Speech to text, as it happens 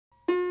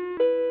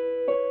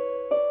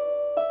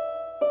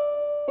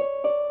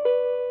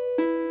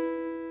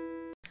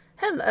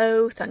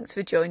Hello, thanks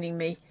for joining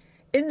me.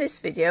 In this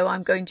video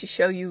I'm going to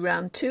show you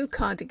round two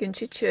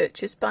Ceredigion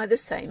churches by the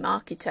same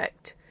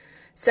architect,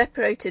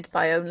 separated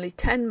by only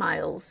 10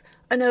 miles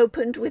and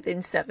opened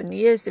within 7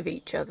 years of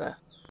each other.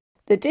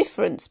 The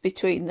difference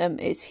between them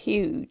is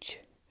huge.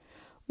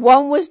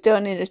 One was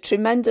done in a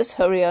tremendous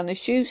hurry on a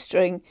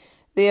shoestring,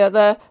 the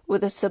other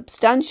with a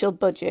substantial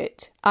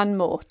budget and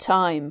more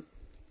time.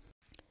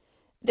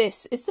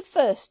 This is the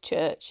first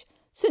church,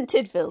 St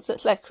Tidvil's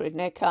at Llechryd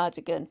near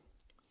Ceredigion.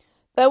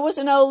 There was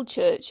an old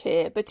church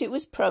here, but it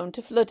was prone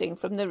to flooding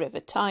from the River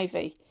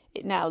Tyvi.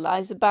 It now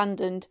lies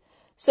abandoned,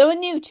 so a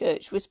new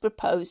church was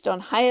proposed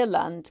on higher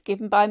land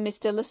given by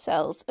Mr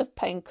Lascelles of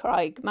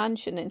Pencrieg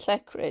Mansion in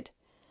Llechryd.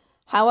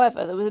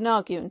 However, there was an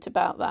argument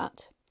about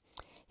that.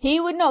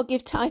 He would not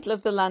give title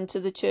of the land to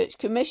the church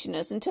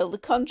commissioners until the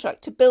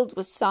contract to build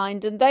was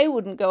signed, and they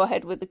wouldn't go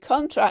ahead with the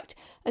contract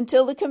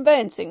until the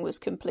conveyancing was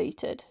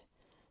completed.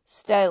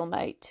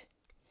 Stalemate.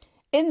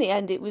 In the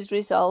end it was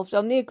resolved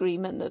on the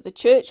agreement that the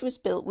church was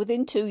built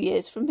within 2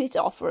 years from his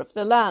offer of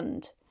the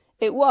land.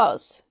 It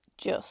was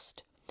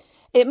just.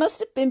 It must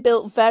have been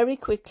built very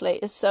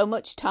quickly, as so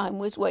much time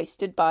was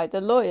wasted by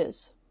the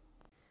lawyers.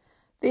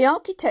 The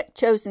architect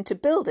chosen to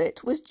build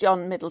it was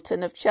John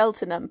Middleton of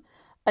Cheltenham,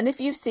 and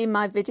if you've seen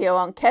my video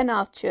on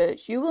Kenarth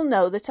Church you will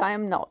know that I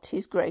am not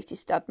his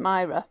greatest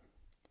admirer.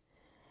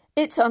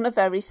 It's on a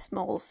very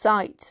small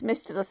site.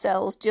 Mr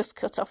Lascelles just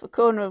cut off a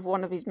corner of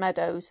one of his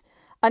meadows,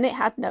 and it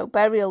had no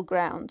burial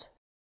ground.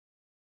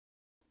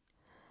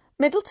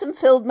 Middleton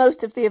filled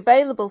most of the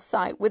available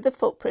site with the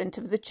footprint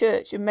of the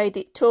church and made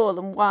it tall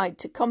and wide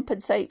to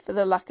compensate for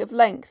the lack of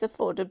length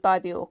afforded by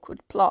the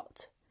awkward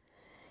plot.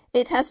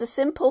 It has a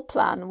simple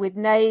plan with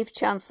nave,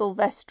 chancel,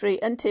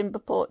 vestry and timber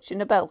porch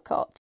and a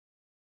bellcot.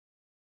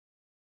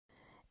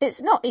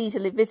 It's not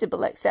easily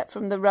visible except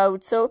from the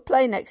road, so a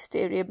plain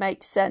exterior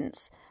makes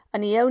sense,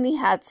 and he only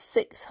had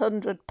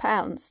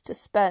 £600 to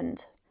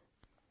spend.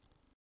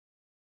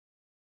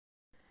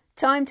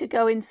 Time to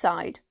go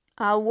inside.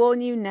 I'll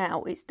warn you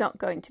now, it's not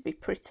going to be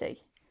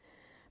pretty.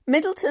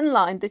 Middleton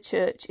lined the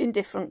church in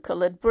different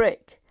coloured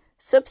brick.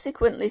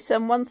 Subsequently,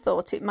 someone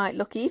thought it might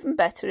look even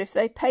better if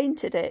they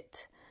painted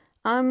it.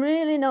 I'm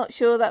really not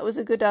sure that was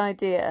a good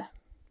idea.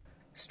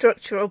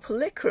 Structural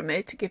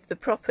polychromy, to give the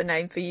proper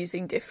name for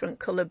using different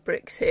coloured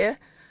bricks here,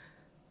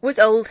 was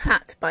old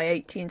hat by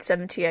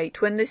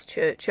 1878 when this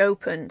church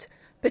opened,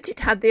 but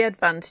it had the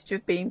advantage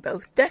of being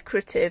both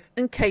decorative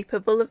and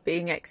capable of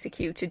being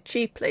executed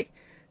cheaply,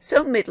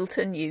 so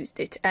Middleton used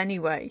it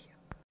anyway.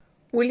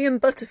 William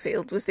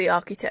Butterfield was the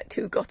architect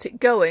who got it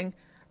going,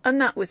 and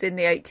that was in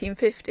the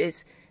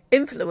 1850s,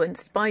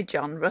 influenced by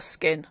John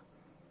Ruskin.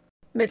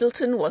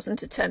 Middleton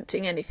wasn't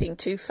attempting anything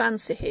too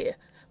fancy here,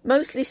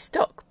 mostly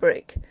stock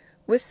brick,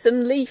 with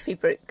some leafy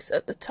bricks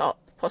at the top,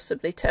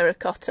 possibly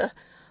terracotta,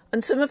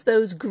 and some of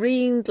those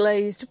green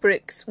glazed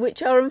bricks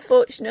which are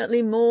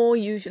unfortunately more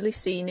usually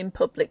seen in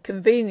public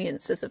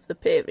conveniences of the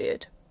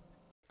period.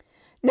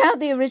 Now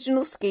the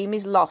original scheme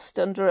is lost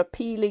under a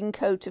peeling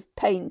coat of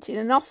paint in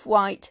an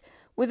off-white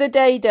with a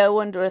dado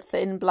under a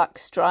thin black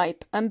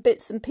stripe and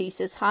bits and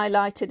pieces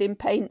highlighted in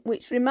paint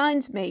which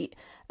reminds me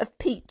of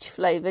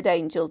peach-flavoured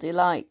Angel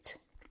Delight.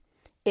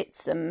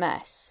 It's a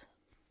mess.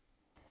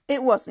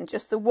 It wasn't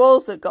just the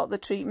walls that got the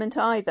treatment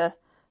either.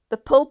 The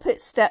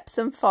pulpit steps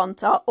and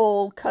font are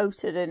all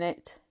coated in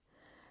it.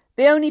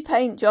 The only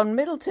paint John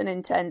Middleton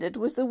intended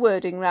was the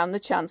wording round the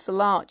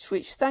chancel arch,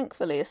 which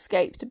thankfully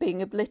escaped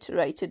being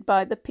obliterated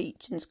by the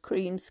peach and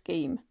cream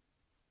scheme.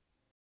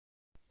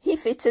 He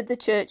fitted the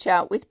church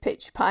out with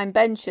pitch pine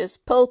benches,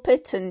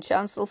 pulpit and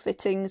chancel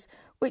fittings,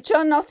 which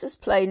are not as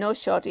plain or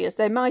shoddy as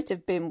they might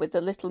have been with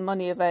the little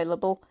money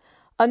available,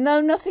 and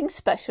though nothing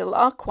special,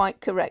 are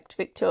quite correct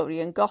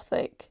Victorian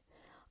Gothic.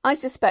 I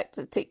suspect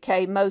that it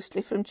came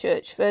mostly from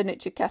church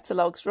furniture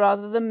catalogues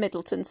rather than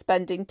Middleton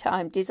spending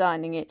time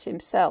designing it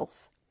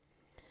himself.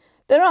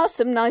 There are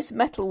some nice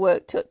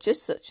metalwork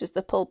touches such as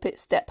the pulpit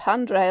step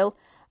handrail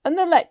and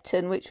the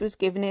lectern which was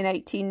given in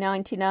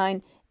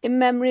 1899 in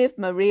memory of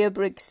Maria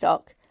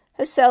Brigstock,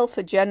 herself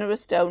a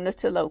generous donor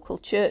to local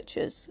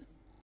churches.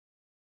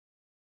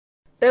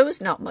 There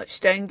was not much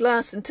stained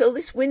glass until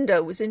this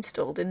window was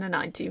installed in the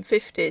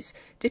 1950s,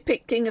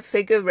 depicting a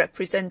figure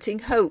representing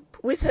Hope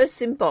with her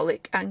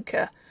symbolic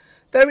anchor,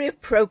 very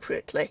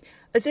appropriately,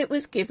 as it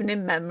was given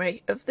in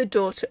memory of the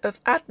daughter of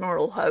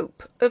Admiral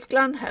Hope of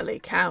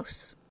Llanhelig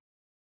House.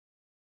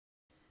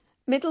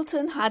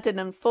 Middleton had an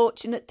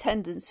unfortunate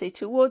tendency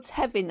towards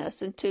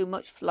heaviness and too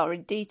much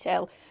florid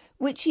detail,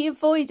 which he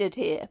avoided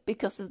here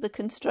because of the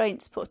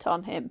constraints put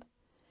on him.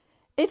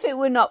 If it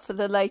were not for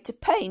the later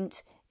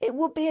paint, it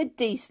would be a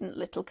decent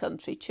little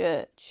country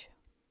church.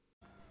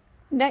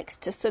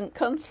 Next to St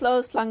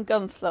Cynllwyd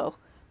Llangynllo,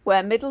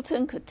 where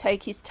Middleton could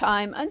take his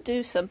time and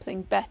do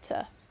something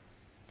better.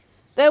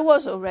 There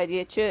was already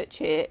a church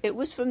here. It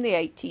was from the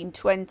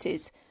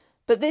 1820s,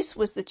 but this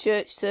was the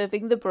church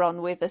serving the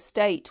Bronwydd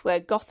estate, where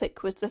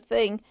Gothic was the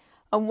thing,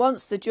 and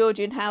once the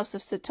Georgian house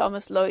of Sir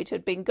Thomas Lloyd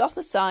had been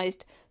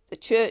Gothicised, the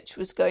church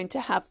was going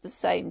to have the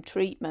same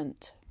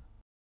treatment.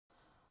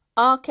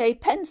 R.K.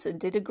 Penson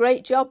did a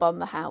great job on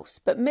the house,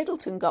 but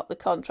Middleton got the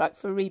contract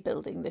for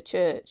rebuilding the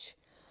church.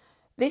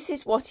 This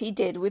is what he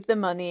did with the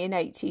money in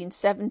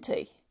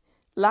 1870.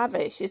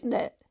 Lavish, isn't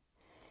it?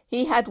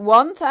 He had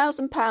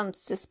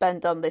 £1,000 to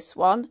spend on this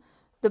one.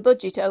 The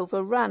budget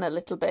overran a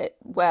little bit.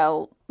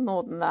 Well,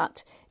 more than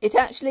that. It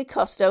actually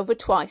cost over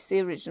twice the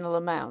original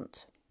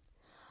amount.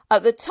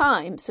 At the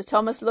time, Sir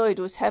Thomas Lloyd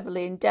was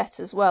heavily in debt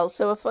as well,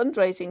 so a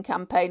fundraising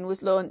campaign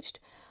was launched,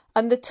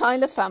 and the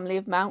Tyler family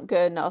of Mount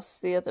Gurnos,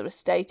 the other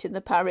estate in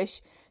the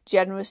parish,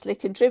 generously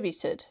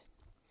contributed.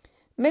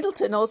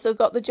 Middleton also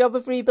got the job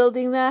of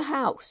rebuilding their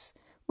house,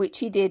 which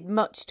he did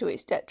much to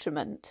its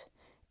detriment.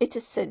 It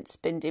has since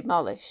been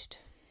demolished.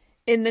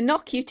 In the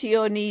Knock You to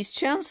Your Knees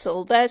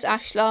chancel, there's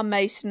ashlar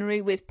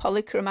masonry with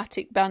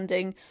polychromatic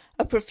banding,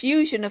 a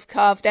profusion of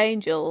carved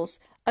angels,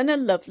 and a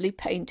lovely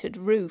painted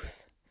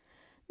roof.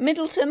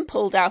 Middleton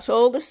pulled out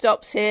all the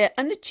stops here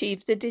and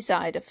achieved the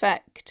desired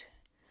effect.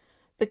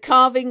 The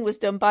carving was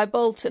done by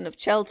Bolton of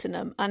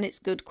Cheltenham, and it's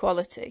good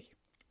quality.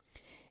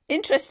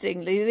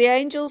 Interestingly, the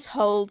angels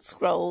hold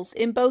scrolls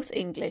in both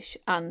English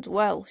and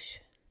Welsh.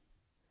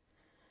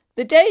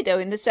 The dado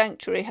in the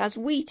sanctuary has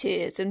wheat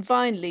ears and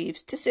vine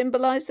leaves to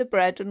symbolise the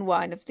bread and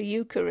wine of the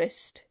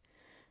Eucharist.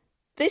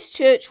 This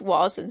church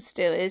was, and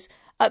still is,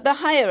 at the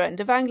higher end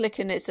of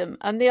Anglicanism,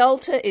 and the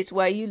altar is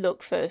where you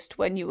look first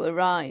when you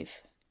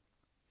arrive.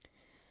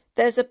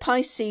 There's a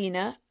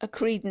piscina, a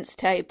credence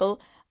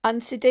table,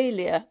 and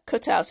sedalia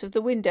cut out of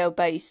the window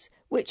base,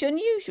 which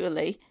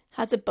unusually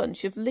has a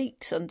bunch of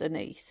leeks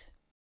underneath.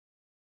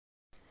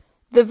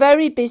 The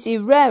very busy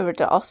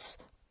reredos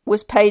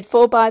was paid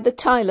for by the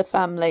Tyler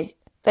family.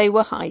 They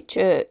were high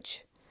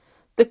church.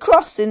 The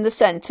cross in the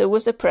centre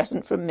was a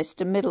present from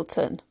Mr.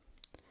 Middleton.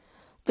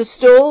 The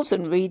stalls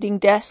and reading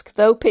desk,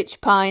 though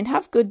pitch pine,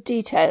 have good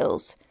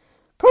details,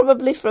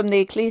 probably from the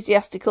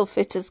Ecclesiastical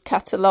Fitters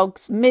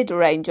Catalogue's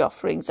mid-range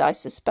offerings, I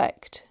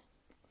suspect.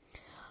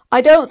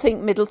 I don't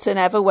think Middleton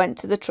ever went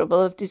to the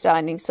trouble of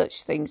designing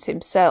such things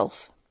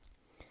himself.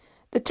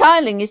 The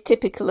tiling is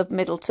typical of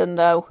Middleton,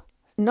 though.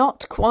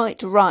 Not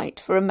quite right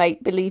for a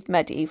make-believe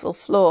medieval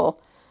floor.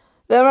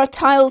 There are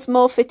tiles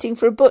more fitting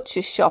for a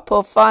butcher's shop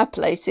or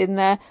fireplace in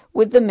there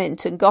with the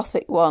mint and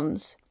Gothic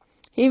ones.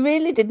 He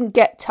really didn't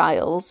get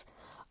tiles,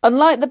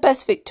 unlike the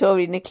best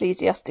Victorian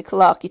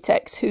ecclesiastical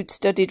architects who'd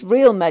studied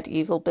real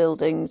medieval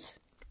buildings.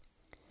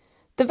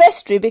 The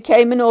vestry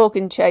became an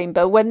organ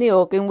chamber when the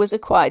organ was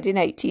acquired in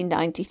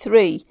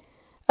 1893.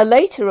 A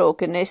later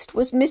organist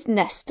was Miss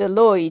Nesta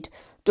Lloyd,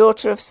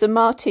 daughter of Sir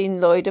Martin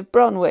Lloyd of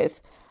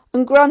Bronwith,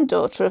 and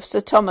granddaughter of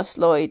Sir Thomas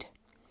Lloyd.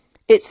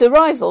 Its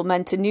arrival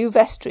meant a new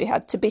vestry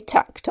had to be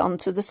tacked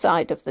onto the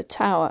side of the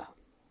tower.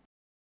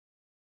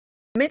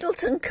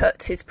 Middleton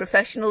cut his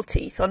professional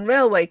teeth on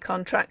railway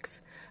contracts,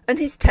 and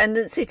his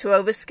tendency to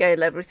overscale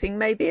everything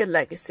may be a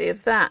legacy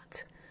of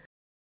that.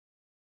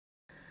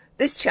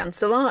 This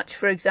chancel arch,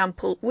 for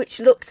example, which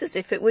looked as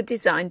if it were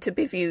designed to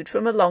be viewed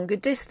from a longer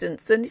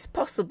distance than is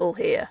possible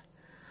here.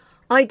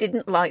 I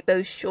didn't like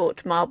those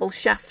short marble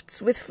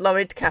shafts with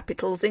florid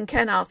capitals in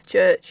Kenarth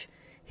Church.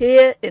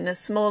 Here, in a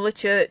smaller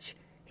church,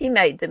 he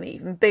made them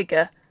even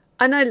bigger,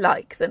 and I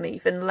like them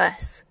even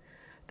less.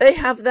 They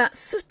have that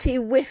sooty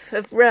whiff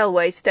of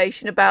railway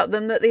station about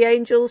them that the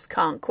angels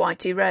can't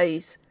quite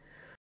erase.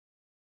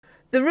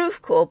 The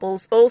roof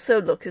corbels also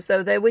look as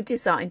though they were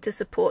designed to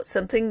support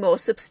something more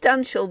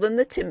substantial than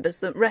the timbers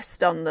that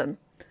rest on them.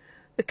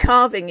 The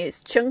carving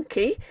is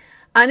chunky,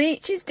 and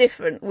each is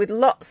different, with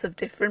lots of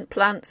different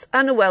plants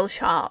and a Welsh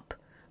harp,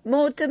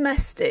 more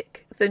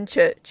domestic than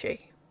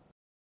churchy.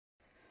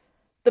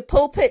 The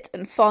pulpit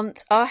and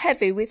font are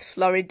heavy with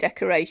florid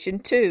decoration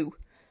too.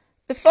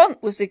 The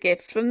font was a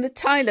gift from the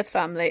Tyler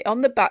family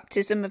on the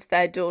baptism of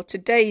their daughter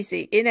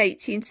Daisy in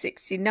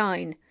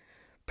 1869,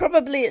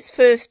 probably its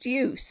first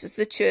use, as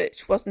the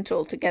church wasn't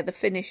altogether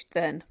finished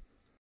then.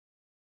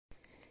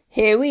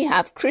 Here we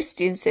have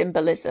Christian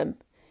symbolism,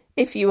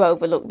 if you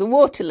overlook the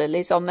water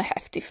lilies on the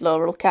hefty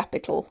floral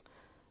capital.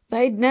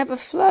 They'd never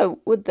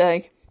float, would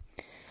they?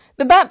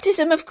 The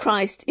baptism of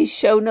Christ is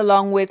shown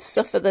along with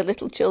 "Suffer the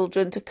little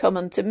children to come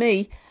unto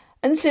me"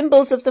 and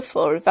symbols of the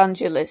four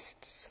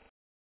evangelists.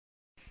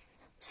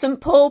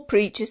 St. Paul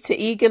preaches to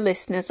eager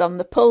listeners on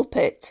the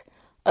pulpit,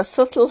 a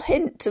subtle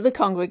hint to the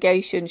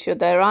congregation should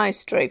their eyes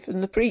stray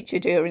from the preacher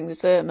during the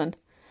sermon.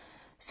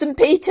 St.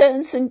 Peter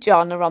and St.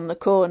 John are on the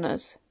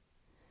corners.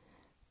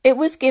 It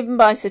was given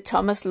by Sir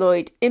Thomas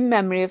Lloyd in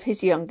memory of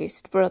his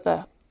youngest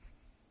brother.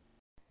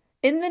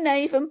 In the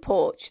nave and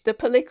porch, the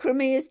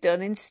polychromy is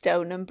done in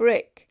stone and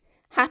brick,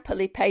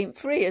 happily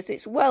paint-free as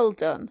it's well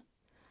done.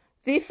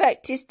 The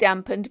effect is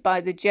dampened by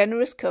the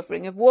generous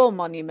covering of wall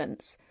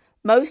monuments,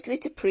 mostly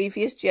to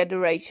previous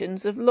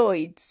generations of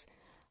Lloyds,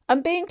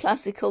 and being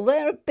classical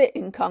they're a bit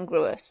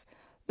incongruous,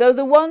 though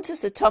the one to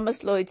Sir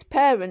Thomas Lloyd's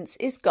parents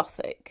is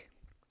Gothic.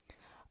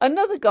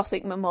 Another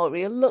Gothic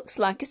memorial looks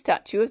like a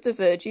statue of the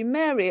Virgin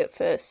Mary at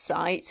first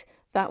sight.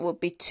 That would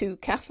be too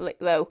Catholic,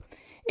 though.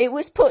 It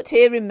was put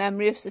here in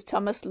memory of Sir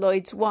Thomas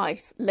Lloyd's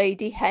wife,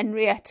 Lady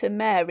Henrietta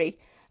Mary,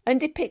 and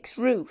depicts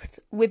Ruth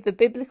with the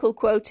biblical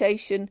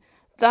quotation,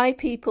 "Thy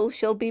people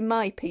shall be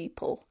my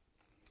people."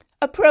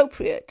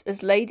 Appropriate,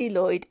 as Lady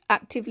Lloyd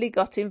actively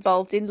got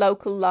involved in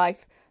local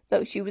life,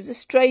 though she was a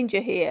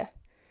stranger here.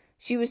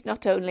 She was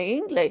not only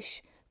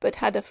English, but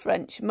had a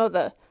French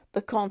mother,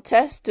 the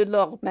Comtesse de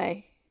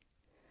Lorme.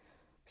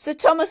 Sir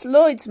Thomas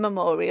Lloyd's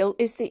memorial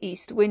is the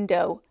east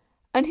window,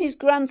 and his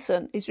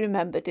grandson is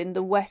remembered in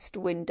the west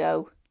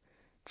window.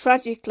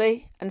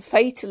 Tragically and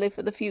fatally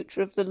for the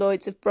future of the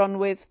Lloyds of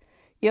Bronwydd,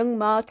 young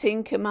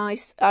Martin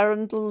Cymais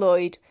Arundel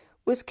Lloyd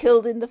was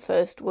killed in the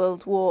First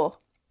World War.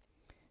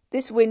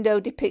 This window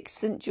depicts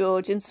St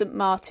George and St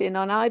Martin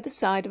on either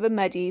side of a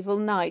medieval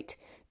knight,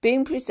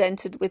 being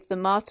presented with the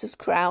martyr's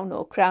crown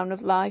or crown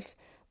of life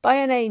by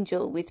an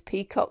angel with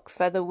peacock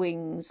feather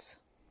wings.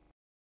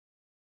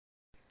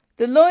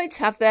 The Lloyds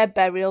have their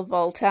burial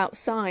vault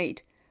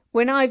outside.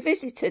 When I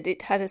visited,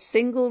 it had a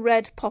single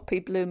red poppy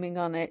blooming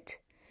on it.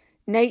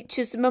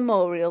 Nature's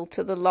memorial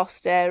to the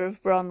lost heir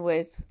of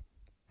Bronwydd.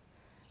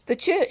 The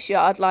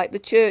churchyard, like the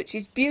church,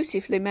 is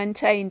beautifully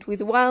maintained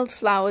with wild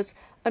flowers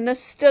and a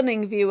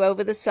stunning view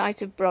over the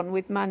site of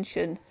Bronwydd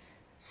Mansion,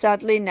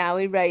 sadly now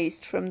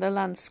erased from the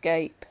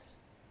landscape.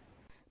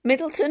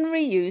 Middleton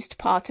reused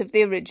part of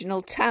the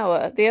original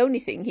tower, the only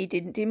thing he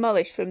didn't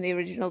demolish from the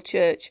original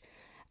church,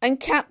 and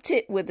capped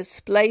it with a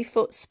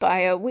splay-foot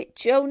spire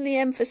which only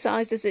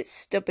emphasises its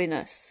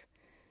stubbiness.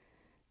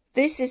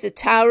 This is a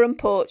tower and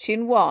porch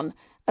in one,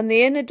 and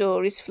the inner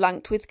door is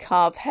flanked with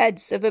carved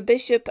heads of a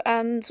bishop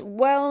and,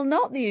 well,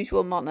 not the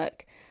usual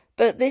monarch,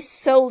 but this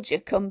soldier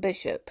come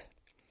bishop.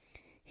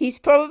 He's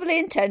probably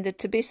intended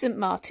to be St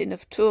Martin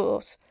of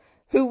Tours,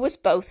 who was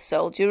both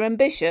soldier and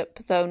bishop,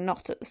 though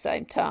not at the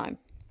same time.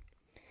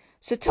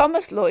 Sir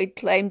Thomas Lloyd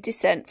claimed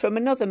descent from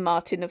another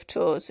Martin of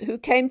Tours, who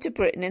came to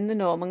Britain in the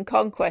Norman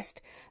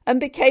Conquest and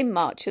became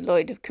Marcher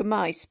Lloyd of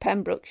Cymais,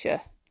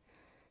 Pembrokeshire.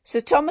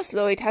 Sir Thomas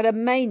Lloyd had a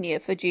mania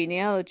for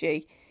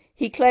genealogy.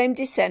 He claimed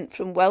descent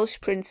from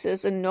Welsh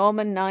princes and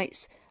Norman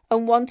knights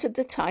and wanted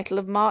the title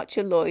of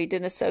Marcher Lloyd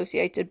and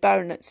associated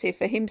baronetcy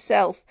for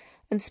himself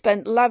and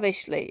spent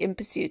lavishly in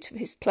pursuit of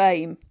his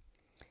claim.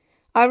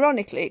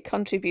 Ironically, it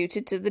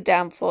contributed to the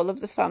downfall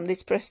of the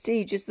family's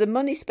prestige, as the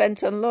money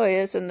spent on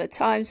lawyers and the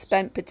time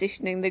spent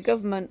petitioning the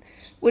government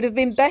would have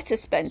been better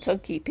spent on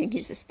keeping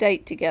his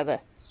estate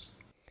together.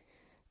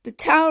 The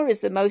tower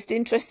is the most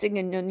interesting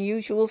and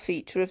unusual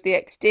feature of the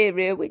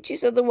exterior, which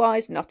is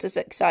otherwise not as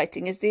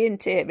exciting as the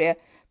interior,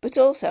 but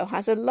also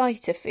has a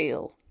lighter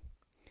feel.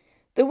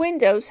 The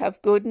windows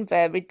have good and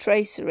varied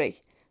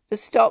tracery. The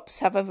stops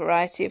have a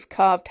variety of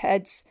carved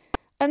heads,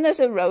 and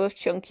there's a row of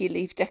chunky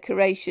leaf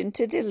decoration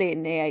to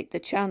delineate the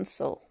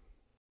chancel.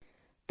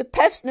 The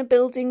Pevsner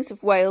Buildings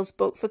of Wales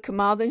book for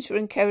Carmarthenshire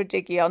and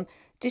Ceredigion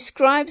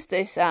describes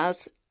this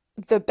as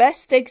the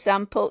best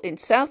example in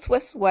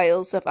southwest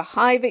Wales of a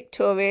high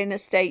Victorian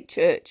estate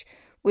church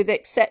with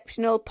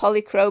exceptional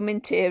polychrome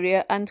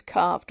interior and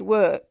carved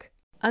work,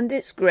 and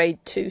it's grade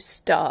 2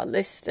 star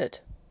listed.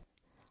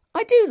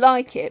 I do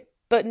like it,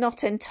 but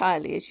not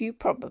entirely, as you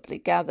probably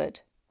gathered.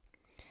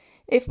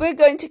 If we're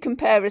going to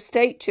compare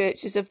estate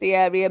churches of the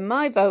area,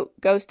 my vote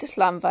goes to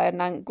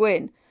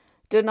Llanfairnant,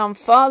 done on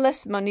far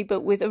less money but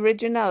with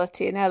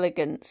originality and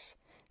elegance.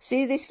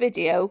 See this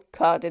video,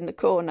 card in the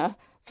corner,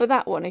 for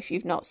that one if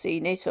you've not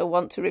seen it or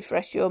want to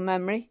refresh your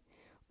memory.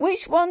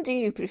 Which one do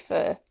you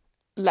prefer?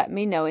 Let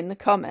me know in the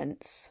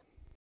comments.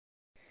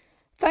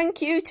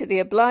 Thank you to the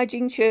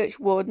obliging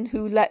church warden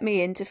who let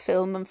me in to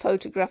film and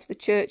photograph the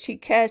church he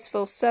cares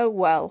for so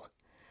well.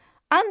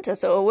 And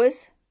as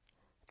always,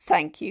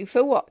 thank you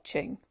for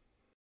watching.